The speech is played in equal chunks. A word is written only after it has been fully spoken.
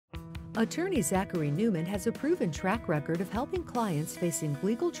Attorney Zachary Newman has a proven track record of helping clients facing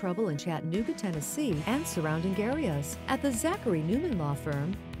legal trouble in Chattanooga, Tennessee and surrounding areas. At the Zachary Newman Law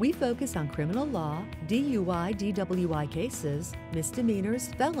Firm, we focus on criminal law, DUI, DWI cases, misdemeanors,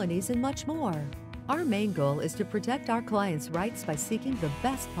 felonies, and much more. Our main goal is to protect our clients' rights by seeking the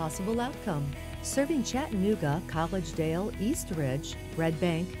best possible outcome. Serving Chattanooga, Collegedale, East Ridge, Red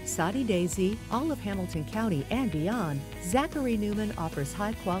Bank, Soddy Daisy, all of Hamilton County, and beyond, Zachary Newman offers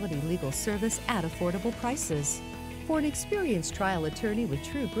high-quality legal service at affordable prices. For an experienced trial attorney with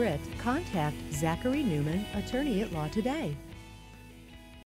true grit, contact Zachary Newman, Attorney at Law today.